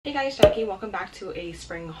Hey guys, Jackie, welcome back to a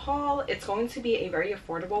spring haul. It's going to be a very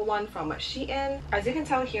affordable one from SHEIN. As you can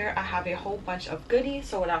tell here, I have a whole bunch of goodies,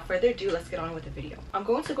 so without further ado, let's get on with the video. I'm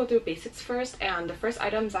going to go through basics first, and the first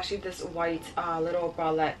item is actually this white little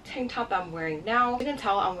bralette tank top that I'm wearing now. You can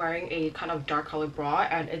tell I'm wearing a kind of dark colored bra,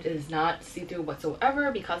 and it is not see-through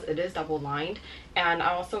whatsoever because it is double lined, and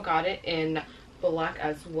I also got it in black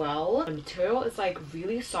as well. The material is like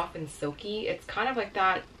really soft and silky. It's kind of like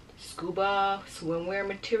that scuba swimwear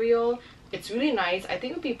material. It's really nice. I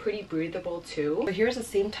think it would be pretty breathable too. So here's the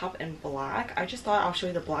same top in black. I just thought I'll show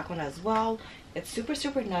you the black one as well. It's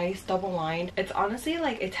super nice, double lined. It's honestly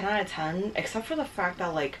like a 10 out of 10, except for the fact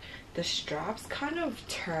that like the straps kind of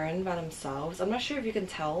turn by themselves. I'm not sure if you can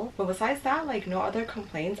tell, but besides that, like no other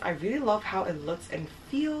complaints. I really love how it looks and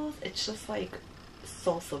feels. It's just like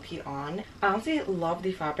so silky on. I honestly love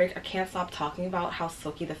the fabric. I can't stop talking about how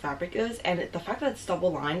silky the fabric is, and the fact that it's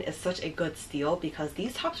double lined is such a good steal because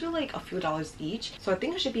these tops are like a few dollars each, so I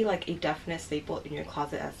think it should be like a definite staple in your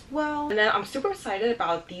closet as well. And then I'm super excited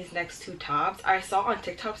about these next two tops. I saw on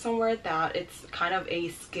TikTok somewhere that it's kind of a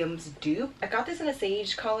Skims dupe. I got this in a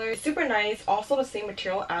sage color. It's super nice. Also the same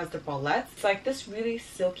material as the bralettes. It's like this really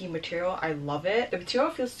silky material. I love it. The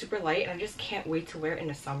material feels super light and I just can't wait to wear it in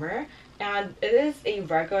the summer. And it is a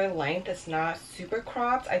regular length. It's not super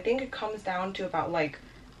cropped. I think it comes down to about like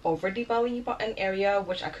over the belly button area,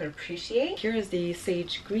 which I could appreciate. Here is the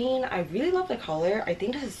sage green. I really love the color. I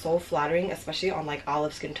think this is so flattering, especially on like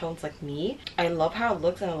olive skin tones like me. I love how it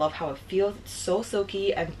looks and I love how it feels. It's so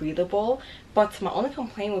silky and breathable, but my only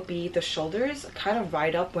complaint would be the shoulders kind of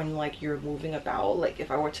ride up when like you're moving about. Like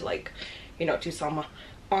if I were to like, you know, do some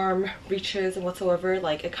arm reaches and whatsoever,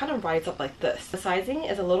 like it kind of rides up like this. The sizing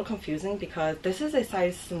is a little confusing because this is a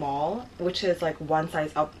size small, which is like one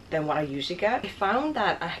size up than what I usually get. I found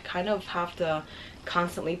that I kind of have to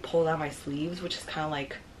constantly pull down my sleeves, which is kind of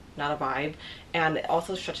like not a vibe, and it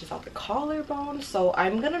also stretches out the collarbone, so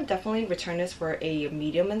I'm gonna definitely return this for a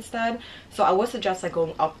medium instead. So I would suggest like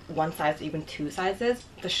going up one size or even two sizes.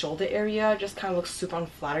 The shoulder area just kind of looks super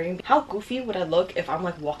unflattering. How goofy would I look if I'm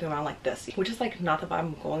like walking around like this, which is like not the vibe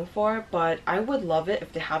I'm going for, but I would love it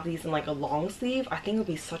if they have these in like a long sleeve. I think it would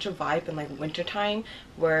be such a vibe in like winter time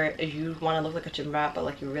where you want to look like a gym rat but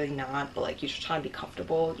like you're really not, but like you're just trying to be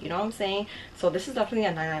comfortable, you know what I'm saying? So this is definitely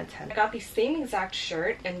a 9 out of 10. I got the same exact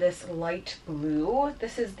shirt in this light blue.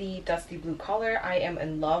 This is the dusty blue color. I am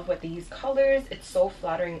in love with these colors. It's so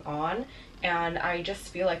flattering on, and I just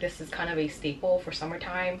feel like this is kind of a staple for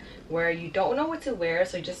summertime where you don't know what to wear,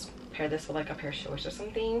 so you just pair this with like a pair of shorts or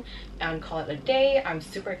something and call it a day. I'm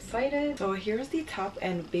super excited. So here's the top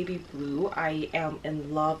in baby blue. I am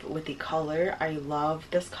in love with the color. I love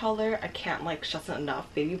this color. I can't like stress it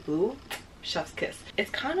enough. Baby blue, chef's kiss.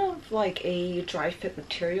 It's kind of like a dry fit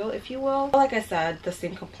material, if you will. But like I said, the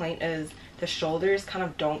same complaint is the shoulders kind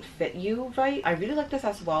of don't fit you right. I really like this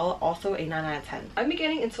as well. Also a 9 out of 10. I've been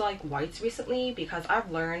getting into like whites recently because I've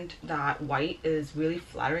learned that white is really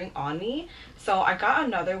flattering on me. So I got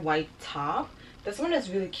another white top. This one is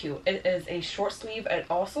really cute. It is a short sleeve. It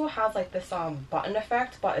also has like this button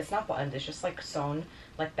effect, but it's not buttoned. It's just like sewn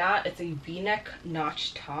like that. It's a v-neck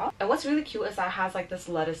notch top, and what's really cute is that it has like this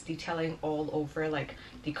lettuce detailing all over like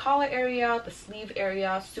the collar area, the sleeve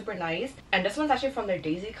area. Super nice. And this one's actually from their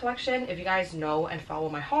Daisy collection. If you guys know and follow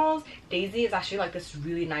my hauls, Daisy is actually like this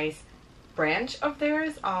really nice branch of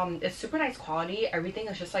theirs. It's super nice quality. Everything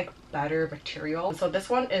is just like better material. So this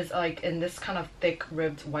one is like in this kind of thick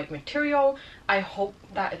ribbed white material. I hope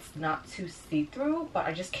that it's not too see-through, but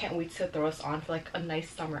I just can't wait to throw this on for like a nice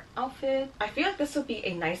summer outfit. I feel like this would be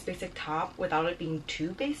a nice basic top without it being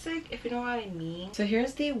too basic, if you know what I mean. So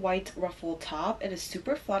here's the white ruffle top. It is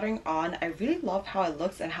super flattering on. I really love how it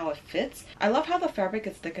looks and how it fits. I love how the fabric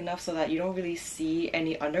is thick enough so that you don't really see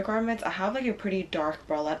any undergarments. I have like a pretty dark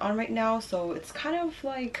bralette on right now, so it's kind of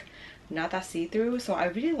like not that see-through, so I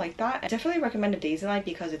really like that. I definitely recommend the Daisy line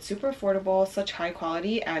because it's super affordable, such high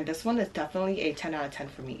quality, and this one is definitely a 10 out of 10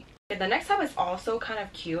 for me. The next top is also kind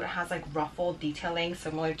of cute. It has like ruffle detailing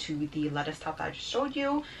similar to the lettuce top that I just showed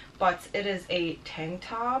you, but it is a tank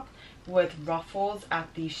top with ruffles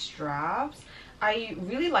at the straps. I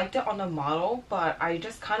really liked it on the model, but I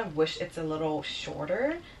just kind of wish it's a little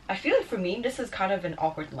shorter. I feel like for me this is kind of an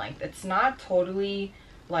awkward length. It's not totally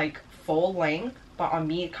like full length, but on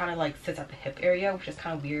me it kind of like sits at the hip area, which is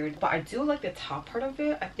kind of weird. But I do like the top part of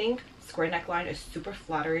it. I think square neckline is super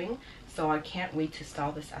flattering, so I can't wait to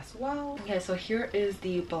style this as well. Okay, so here is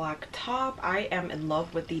the black top. I am in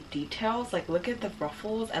love with the details. Like look at the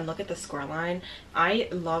ruffles and look at the square line. I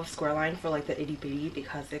love square line for like the itty bitty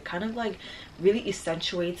because it kind of like really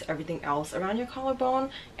accentuates everything else around your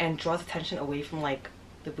collarbone and draws attention away from like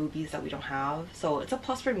the boobies that we don't have, so it's a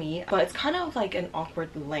plus for me. But it's kind of like an awkward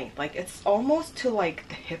length, like it's almost to like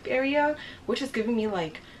the hip area, which is giving me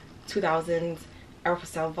like 2000s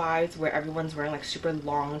Aeropostale vibes where everyone's wearing like super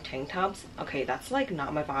long tank tops. Okay, that's like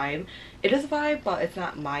not my vibe. It is a vibe, but it's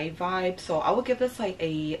not my vibe, so I would give this like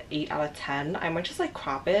a 8 out of 10. I might just like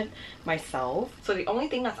crop it myself. So the only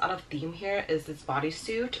thing that's out of theme here is this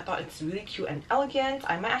bodysuit. I thought it's really cute and elegant.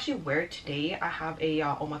 I might actually wear it today. I have a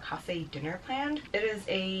omakase dinner planned. It is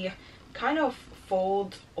a kind of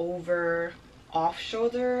fold over off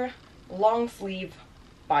shoulder long sleeve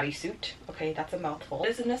bodysuit. Okay, that's a mouthful.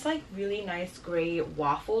 It's in this like really nice gray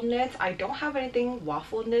waffle knit. I don't have anything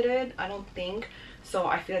waffle knitted, I don't think, so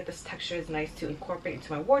I feel like this texture is nice to incorporate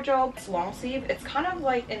into my wardrobe. It's long sleeve. It's kind of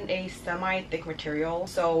like in a semi-thick material,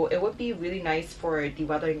 so it would be really nice for the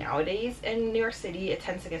weather nowadays. In New York City, it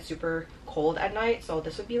tends to get super cold at night, so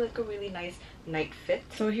this would be like a really nice night fit.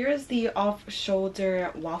 So here's the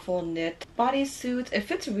off-shoulder waffle knit bodysuit. It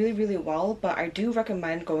fits really well, but I do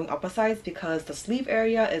recommend going up a size because the sleeve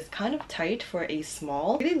area is kind of tight for a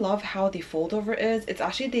small. I really love how the fold over is. It's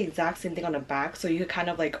actually the exact same thing on the back, so you could kind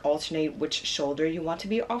of like alternate which shoulder you want to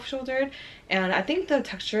be off-shouldered, and I think the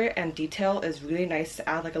texture and detail is really nice to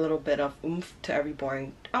add like a little bit of oomph to every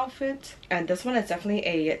boring outfit, and this one is definitely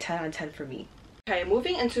a 10 out of 10 for me. Okay,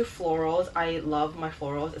 moving into florals. I love my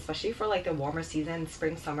florals, especially for like the warmer season,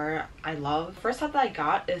 spring, summer. I love. First top that I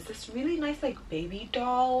got is this really nice like baby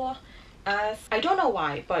doll. I don't know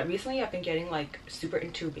why, but recently I've been getting like super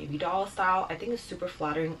into baby doll style. I think it's super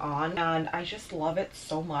flattering on, and I just love it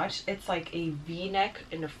so much. It's like a v-neck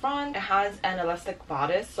in the front. It has an elastic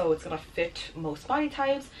bodice, so it's gonna fit most body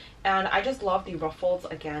types, and I just love the ruffles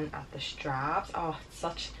again at the straps. Oh, it's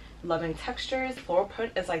such loving textures. Floral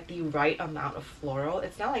print is like the right amount of floral.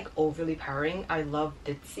 It's not like overly powering. I love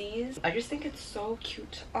ditzies. I just think it's so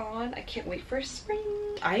cute on. I can't wait for spring.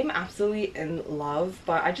 I am absolutely in love,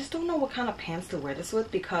 but I just don't know what kind of pants to wear this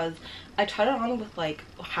with because I tried it on with like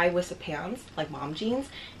high-waisted pants, like mom jeans,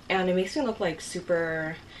 and it makes me look like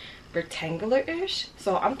super rectangular-ish.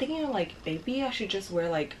 So I'm thinking like maybe I should just wear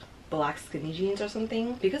like black skinny jeans or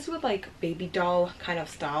something, because with like baby doll kind of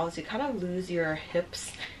styles you kind of lose your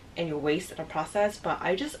hips and your waist in the process. But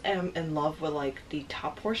I just am in love with like the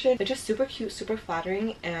top portion. It's just super cute, super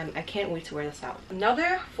flattering, and I can't wait to wear this out.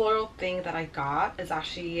 Another floral thing that I got is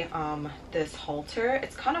actually this halter.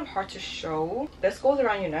 It's kind of hard to show. This goes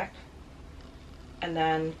around your neck, and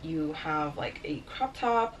then you have like a crop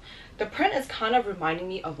top. The print is kind of reminding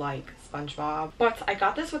me of like SpongeBob, but I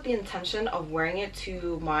got this with the intention of wearing it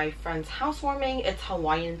to my friend's housewarming. It's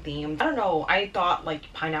Hawaiian themed. I don't know, I thought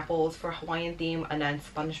like pineapples for Hawaiian theme, and then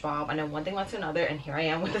SpongeBob, and then one thing led to another, and here I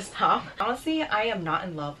am with this top. Honestly, I am not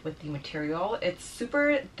in love with the material. It's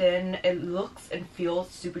super thin, it looks and feels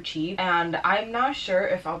super cheap, and I'm not sure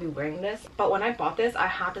if I'll be wearing this. But when I bought this, I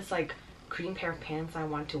had this like cream pair of pants I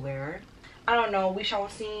want to wear. I don't know, we shall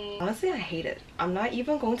see. Honestly, I hate it. I'm not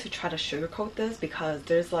even going to try to sugarcoat this because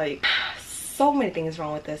there's like so many things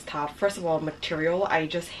wrong with this top. First of all, material. I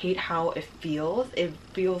just hate how it feels. It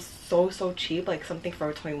feels so cheap, like something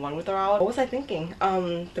Forever 21 would throw out. What was I thinking?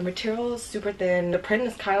 The material is super thin. The print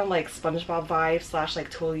is kind of like SpongeBob vibe slash like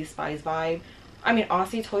Totally Spies vibe. I mean,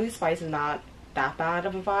 honestly, Totally Spies is not that bad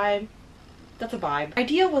of a vibe. That's a vibe.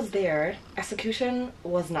 Idea was there, execution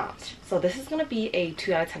was not. So this is gonna be a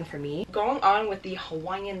 2 out of 10 for me. Going on with the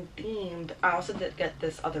Hawaiian themed, I also did get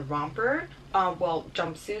this other romper, well,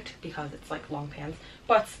 jumpsuit, because it's like long pants,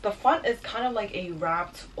 but the front is kind of like a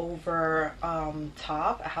wrapped over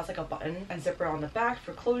top. It has like a button and zipper on the back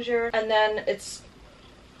for closure, and then it's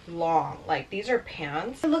long. Like, these are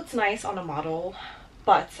pants. It looks nice on a model,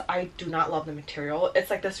 but I do not love the material. It's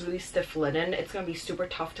like this really stiff linen. It's gonna be super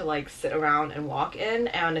tough to like sit around and walk in,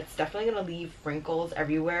 and it's definitely gonna leave wrinkles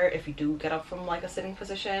everywhere if you do get up from like a sitting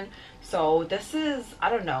position. So this is, I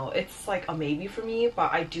don't know, it's like a maybe for me,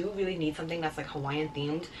 but I do really need something that's like Hawaiian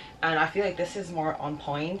themed, and I feel like this is more on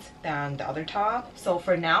point than the other top. So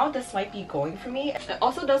for now, this might be going for me. It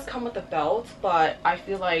also does come with a belt, but I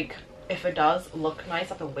feel like if it does look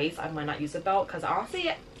nice at the waist, I might not use a belt because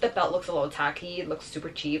honestly the belt looks a little tacky. It looks super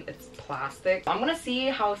cheap. It's plastic. I'm gonna see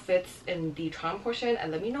how it fits in the try-on portion,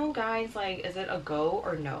 and let me know, guys, like, is it a go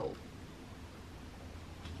or no?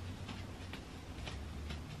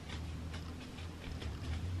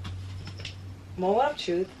 Moment of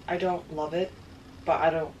truth, I don't love it, but I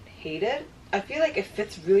don't hate it. I feel like it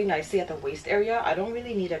fits really nicely at the waist area. I don't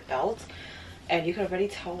really need a belt, and you can already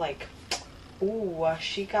tell like, ooh,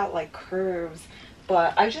 she got like curves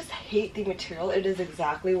but I just hate the material. It is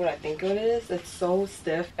exactly what I think it is. It's so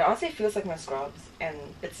stiff. It honestly feels like my scrubs, and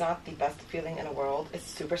it's not the best feeling in the world. It's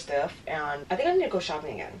super stiff, and I think I need to go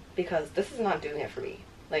shopping again because this is not doing it for me.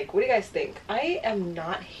 Like, what do you guys think? I am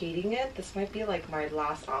not hating it. This might be like my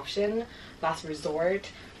last option, last resort,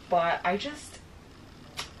 but I just,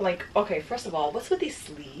 like, okay, first of all, what's with these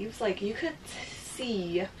sleeves? Like, you could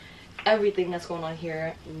see everything that's going on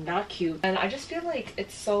here. Not cute. And I just feel like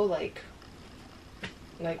it's so like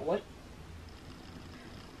what?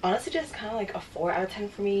 Honestly, just kind of like a 4 out of 10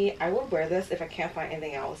 for me. I would wear this if I can't find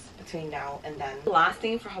anything else between now and then. The last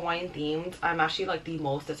thing for Hawaiian themed, I'm actually like the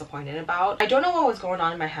most disappointed about. I don't know what was going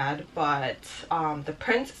on in my head, but the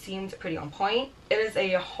print seemed pretty on point. It is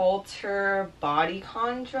a halter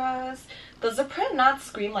bodycon dress. Does the print not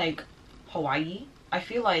scream like Hawaii? I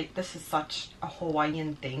feel like this is such a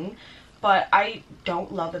Hawaiian thing, but I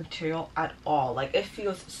don't love the material at all. Like, it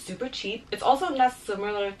feels super cheap. It's also not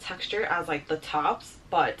similar texture as like the tops,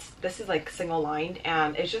 but this is like single lined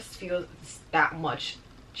and it just feels that much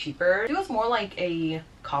cheaper. It feels more like a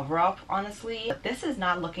cover up, honestly. But this is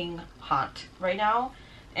not looking hot right now,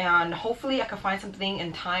 and hopefully I can find something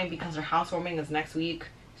in time because their housewarming is next week,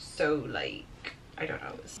 so like I don't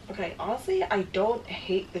know. Okay, honestly, I don't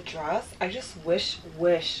hate the dress. I just wish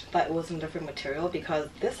that it was some different material because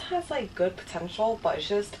this has like good potential, but it's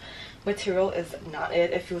just material is not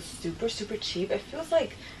it. It feels super cheap. It feels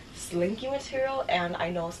like slinky material, and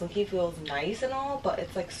I know slinky feels nice and all, but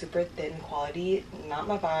it's like super thin quality, not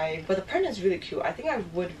my vibe. But the print is really cute. I think I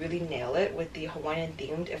would really nail it with the Hawaiian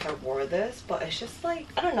themed if I wore this, but it's just like,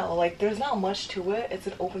 I don't know, like there's not much to it. It's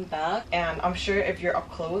an open back, and I'm sure if you're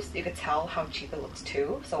up close you could tell how cheap it looks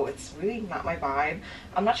too, so it's really not my vibe.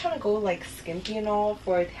 I'm not trying to go like skimpy and all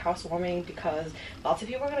for the housewarming because lots of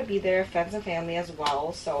people are going to be there, friends and family as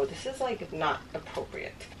well, so this is like not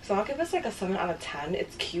appropriate. So I'll give this like a 7 out of 10.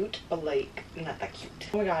 It's cute, but like not that cute.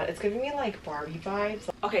 Oh my god, it's giving me like Barbie vibes.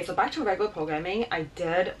 Okay, so back to regular programming. I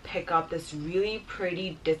did pick up this really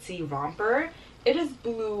pretty ditzy romper. It is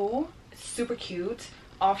blue, super cute,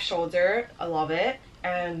 off shoulder, I love it,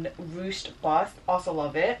 and ruched bust, also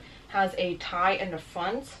love it. Has a tie in the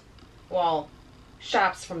front, well,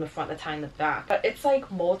 straps from the front, the tie in the back, but it's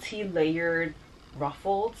like multi-layered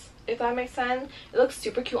ruffles, if that makes sense. It looks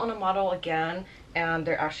super cute on the model again, and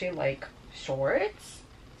they're actually like shorts,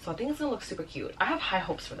 so I think it's gonna look super cute. I have high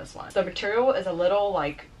hopes for this one. The material is a little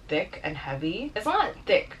like thick and heavy. It's not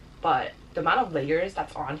thick, but the amount of layers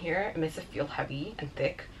that's on here, it makes it feel heavy and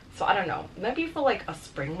thick. So I don't know, maybe for like a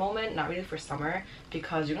spring moment, not really for summer,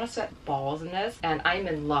 because you're gonna sweat balls in this, and I'm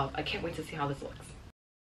in love. I can't wait to see how this looks.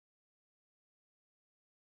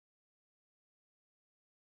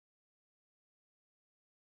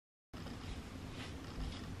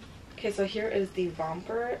 Okay, so here is the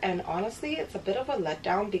romper, and honestly it's a bit of a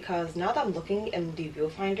letdown because now that I'm looking in the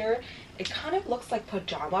viewfinder, it kind of looks like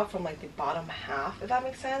pajama from like the bottom half, if that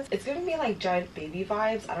makes sense. It's giving me like giant baby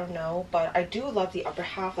vibes, I don't know, but I do love the upper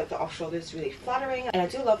half, like the off shoulder is really flattering, and I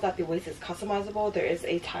do love that the waist is customizable. There is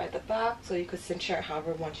a tie at the back, so you could cinch it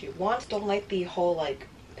however much you want. Don't like the whole like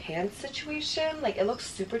pants situation. Like, it looks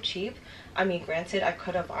super cheap. I mean, granted, I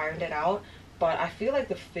could have ironed it out, but I feel like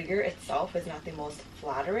the figure itself is not the most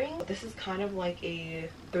flattering. This is kind of like a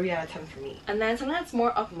 3 out of 10 for me. And then something that's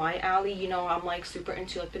more up my alley, you know, I'm like super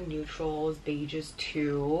into like the neutrals, beiges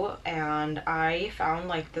too, and I found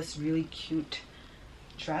like this really cute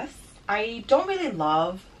dress. I don't really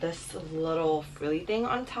love this little frilly thing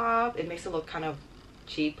on top. It makes it look kind of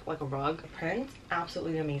cheap, like a rug. The print,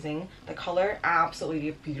 absolutely amazing. The color,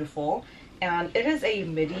 absolutely beautiful. And it is a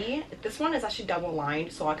midi. This one is actually double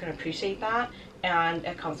lined, so I can appreciate that. And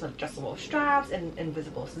it comes with adjustable straps and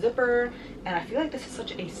invisible zipper. And I feel like this is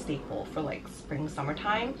such a staple for like spring,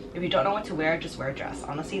 summertime. If you don't know what to wear, just wear a dress.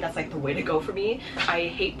 Honestly, that's like the way to go for me. I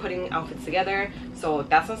hate putting outfits together, so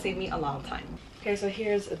that's gonna save me a lot of time. Okay, so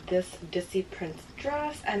here's this Disney print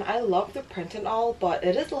dress, and I love the print and all, but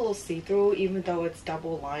it is a little see-through even though it's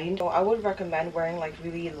double lined. So I would recommend wearing like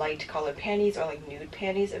really light colored panties or like nude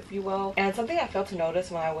panties, if you will. And something I failed to notice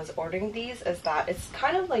when I was ordering these is that it's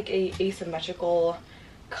kind of like a asymmetrical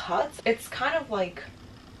cut. It's kind of like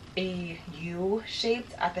a U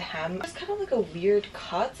shaped at the hem. It's kind of like a weird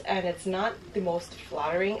cut, and it's not the most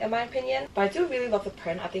flattering in my opinion, but I do really love the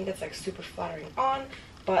print. I think it's like super flattering on,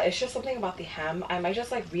 but it's just something about the hem. I might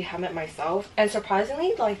just like rehem it myself, and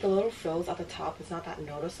surprisingly like the little frills at the top is not that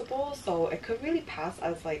noticeable, so it could really pass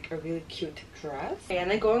as like a really cute dress.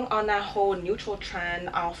 And then going on that whole neutral trend,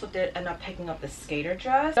 I also did end up picking up the skater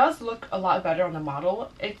dress. It does look a lot better on the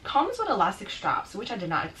model. It comes with elastic straps, which I did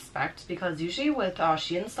not expect, because usually with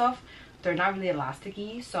SHEIN stuff, they're not really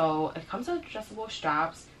elasticy, so it comes with adjustable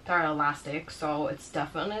straps that are elastic, so it's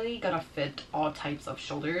definitely gonna fit all types of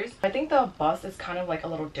shoulders. I think the bust is kind of like a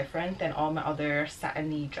little different than all my other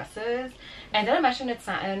satiny dresses. And then I mentioned it's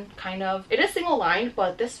satin, kind of. It is single lined,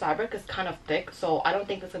 but this fabric is kind of thick, so I don't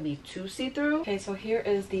think it's gonna be too see-through. Okay, so here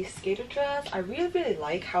is the skater dress. I really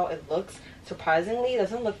like how it looks. Surprisingly, it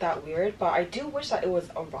doesn't look that weird, but I do wish that it was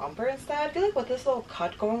a romper instead. I feel like with this little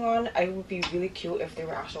cut going on, it would be really cute if they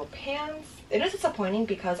were actual pants. It is disappointing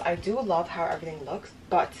because I do love how everything looks,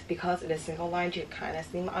 but because it is single lined, you kind of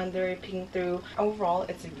see my under peeking through. Overall,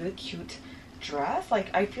 it's a really cute dress.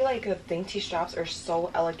 Like, I feel like the dainty straps are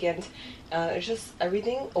so elegant. It's just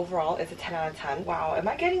everything overall is a 10 out of 10. Wow, am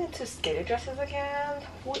I getting into skater dresses again?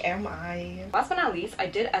 Who am I? Last but not least, I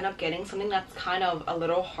did end up getting something that's kind of a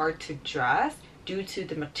little hard to dress due to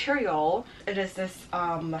the material. It is this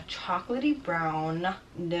chocolatey brown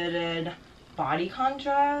knitted bodycon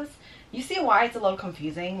dress. You see why it's a little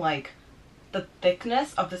confusing? Like, the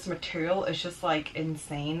thickness of this material is just like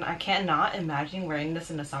insane. I cannot imagine wearing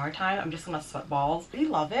this in the summertime. I'm just gonna sweat balls. I really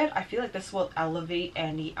love it. I feel like this will elevate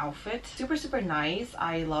any outfit. Super nice.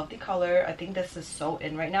 I love the color. I think this is so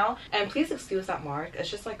in right now. And please excuse that mark.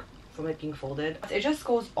 It's just like from it being folded. It just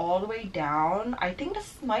goes all the way down. I think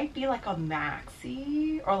this might be like a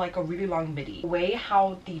maxi or like a really long midi. The way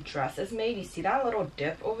how the dress is made, you see that little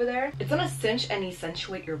dip over there? It's gonna cinch and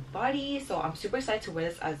accentuate your body, so I'm super excited to wear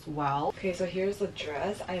this as well. Okay, so here's the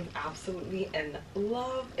dress. I am absolutely in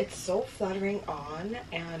love. It's so flattering on,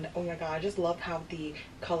 and oh my god, I just love how the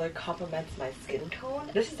color complements my skin tone.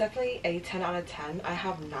 This is definitely a 10 out of 10. I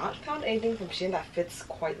have not found anything from SHEIN that fits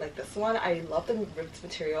quite like this one. I love the ribbed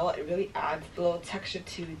material. It really adds a little texture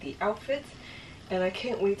to the outfit, and I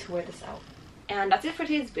can't wait to wear this out. And that's it for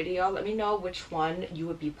today's video. Let me know which one you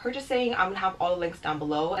would be purchasing. I'm gonna have all the links down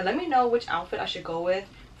below, and let me know which outfit I should go with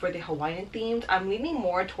for the Hawaiian themed. I'm leaning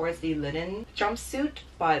more towards the linen jumpsuit,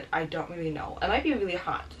 but I don't really know. It might be really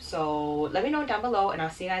hot, so let me know down below, and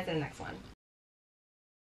I'll see you guys in the next one.